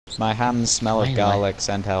My hands smell of Finally. garlic,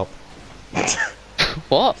 send help.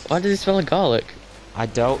 What? Why does it smell of garlic? I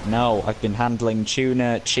don't know. I've been handling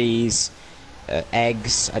tuna, cheese,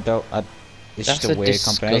 eggs. It's That's just a weird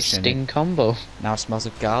combination. disgusting combo. Now it smells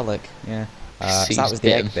of garlic. Yeah. So Seems that was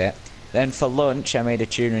the egg dim. bit. Then for lunch, I made a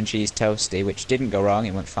tuna and cheese toasty, which didn't go wrong.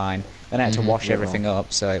 It went fine. Then I had to wash everything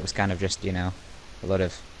up, so it was kind of just, you know, a lot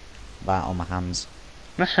of that on my hands.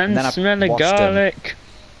 My And then I hands smell of washed 'em. garlic.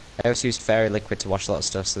 I also used fairy liquid to wash a lot of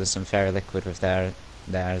stuff, so there's some fairy liquid with there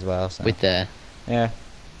as well. So. With there. Yeah.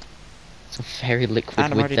 Some fairy liquid And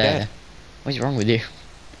I'm with already there. dead. What is wrong with you?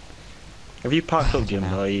 Have you parked up, Jim,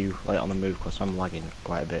 or are you like on the move? Because I'm lagging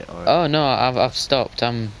quite a bit. Or... Oh no, I've stopped.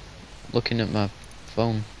 I'm looking at my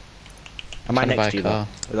phone. Am I trying to buy next to you? a car.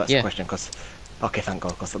 Though? That's Yeah. the question. Because okay, thank God.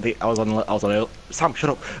 Because I was on earlier. Sam, shut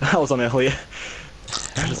up. I was on earlier.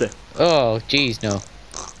 Just it. Oh, jeez, no.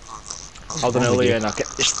 I was on earlier and I kept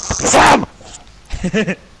Sam.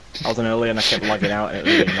 I was on earlier and I kept lagging out, and it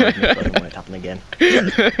really annoyed me. So I didn't want it to happen again.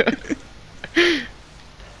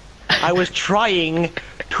 I was trying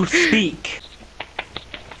to speak.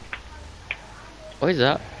 What is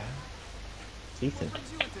that? Ethan.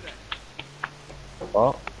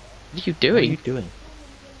 What? What are you What are you doing?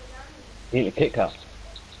 doing? Eat a Kit Kat.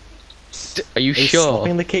 Are you Are you sure?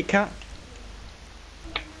 slapping the Kit Kat?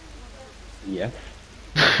 Yeah.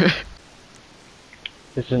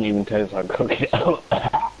 This doesn't even taste like cooking out.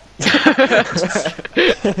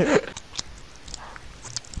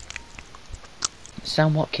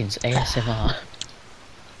 Sam Watkins, ASMR.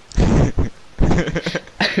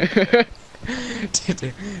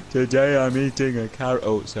 Today I'm eating a carrot.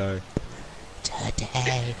 Oh, sorry.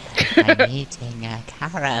 Today, I'm eating a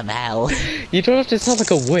caramel. You don't have to sound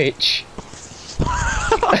like a witch.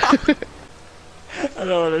 I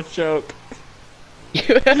don't want to choke.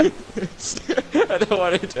 I don't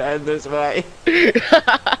want it to end this way.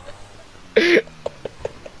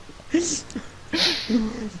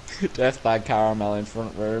 Death by caramel in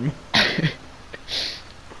front room.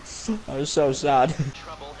 I was so sad.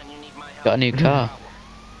 Got a new car,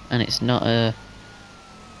 and it's not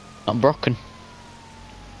broken.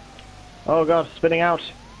 Oh God, spinning out.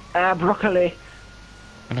 Broccoli.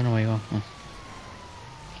 I don't know where you are. Oh.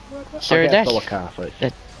 I'll Sarah get a Dash. full car first.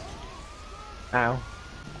 Ow.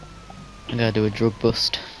 I'm gonna do a drug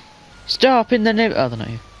bust. Stop in the name. Oh, they're not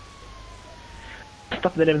you.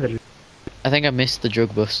 Stop the name of the. I think I missed the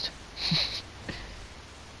drug bust.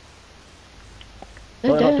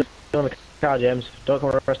 Well, They're not dead. to on the car, James. Don't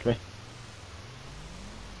come and arrest me.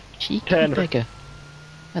 Cheeky Turn. beggar.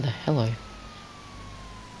 Where the hell are you?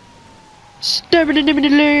 Stabbing him in the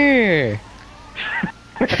lair.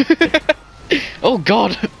 Oh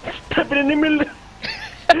God! Stop it in the middle.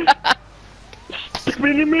 Stop it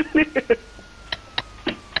in the middle.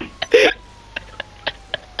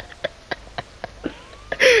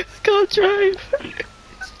 Can't drive.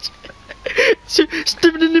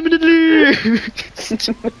 Stabbing him in the lair.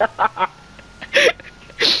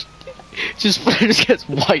 Just gets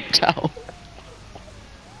wiped out.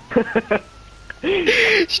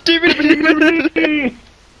 Stabbing him in the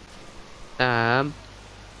lair.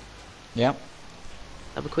 Yep.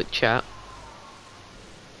 Have a quick chat.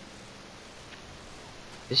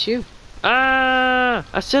 It's you. Ah!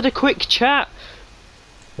 I said a quick chat.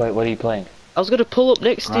 Wait, what are you playing? I was gonna pull up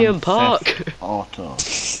next to you and park. Theft Auto.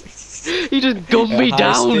 You just gunned me High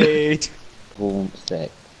down. speed. 1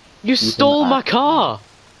 sec. You stole my car.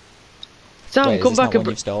 Sam, Wait, is come this back not and.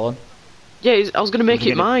 one you've stolen? Yeah, I was gonna make Did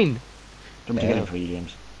you it get it? mine. Come to get it for you,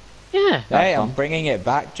 James. Yeah. Hey, I'm bringing it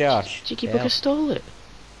back, Josh. Cheeky Yeah. bugger stole it.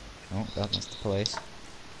 Oh, that's the police.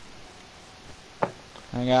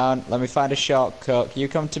 Hang on, let me find a shortcut. You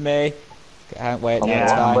come to me. Wait, no, Yeah.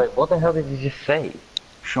 it's fine. Wait, what the hell did you just say?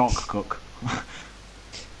 Shark cook.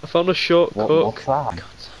 I found a short What, cook. what's that? God,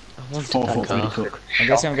 I wanted 4 that foot 3 car. cook. I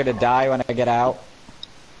guess I'm gonna die when I get out.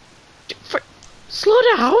 Slow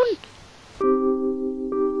down.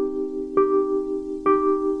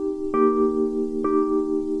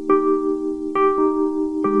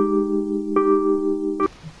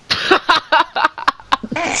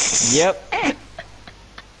 Yep.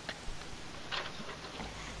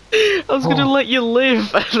 I was gonna let you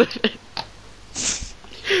live. You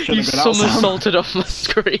Should've been out, Sam. somersaulted off my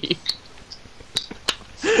screen.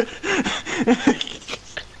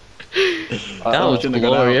 That was shouldn't have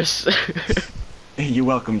got out. glorious. You're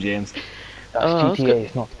welcome, James. That's Oh, GTA okay.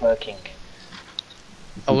 is not working.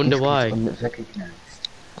 I wonder why. Unrecognized.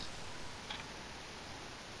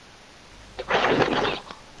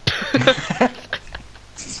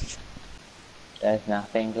 There's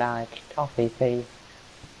nothing like toffee tea.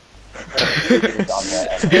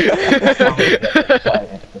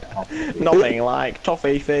 Nothing like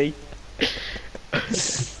toffee.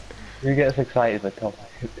 Who gets excited with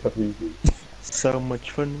toffee? So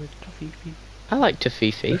much fun with toffee. I like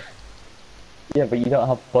Tofifi. Yeah, but you don't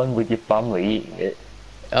have fun with your family eating it.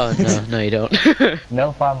 Oh no, you don't.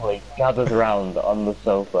 No family gathers around on the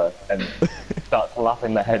sofa and starts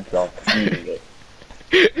laughing their heads off eating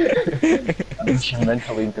it. And she's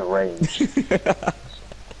mentally deranged.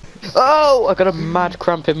 Oh, I got a mad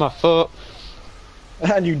cramp in my foot.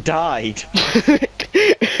 And you died.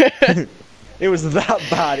 It was that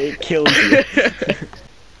bad, it killed you.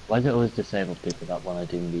 Why is it always disabled people that want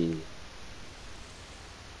to do media?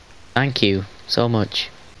 Thank you so much.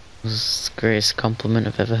 It was the greatest compliment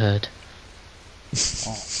I've ever heard.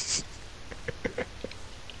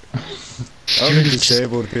 Only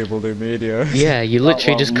disabled people do media. Yeah, you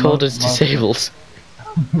literally just called us disabled.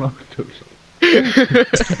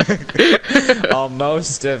 Oh,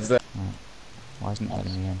 most of the... Why isn't it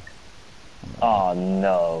letting me in? Oh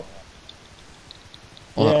no.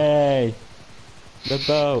 What? Yay! The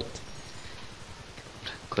boat!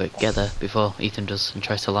 Quick, get there before Ethan does and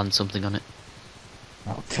tries to land something on it.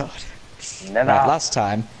 Oh god. Never. Right, last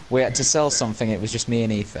time, we had to sell something, it was just me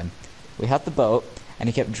and Ethan. We had the boat, and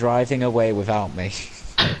he kept driving away without me.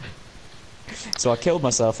 So I killed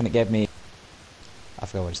myself and it gave me... I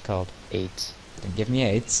forgot what it's called. AIDS. It didn't give me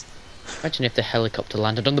AIDS. Imagine if the helicopter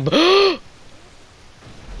landed on the boat.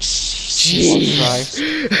 Jesus Christ.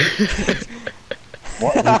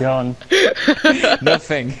 What have you done?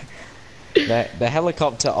 Nothing. The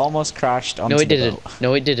helicopter almost crashed onto No, it the didn't. boat.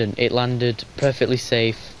 No, it didn't. It landed perfectly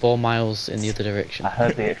safe 4 miles in the other direction. I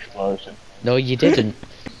heard the explosion. No, you didn't.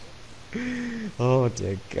 Oh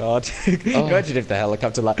dear god. Oh. Imagine if the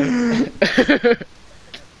helicopter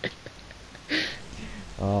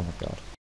Oh my god.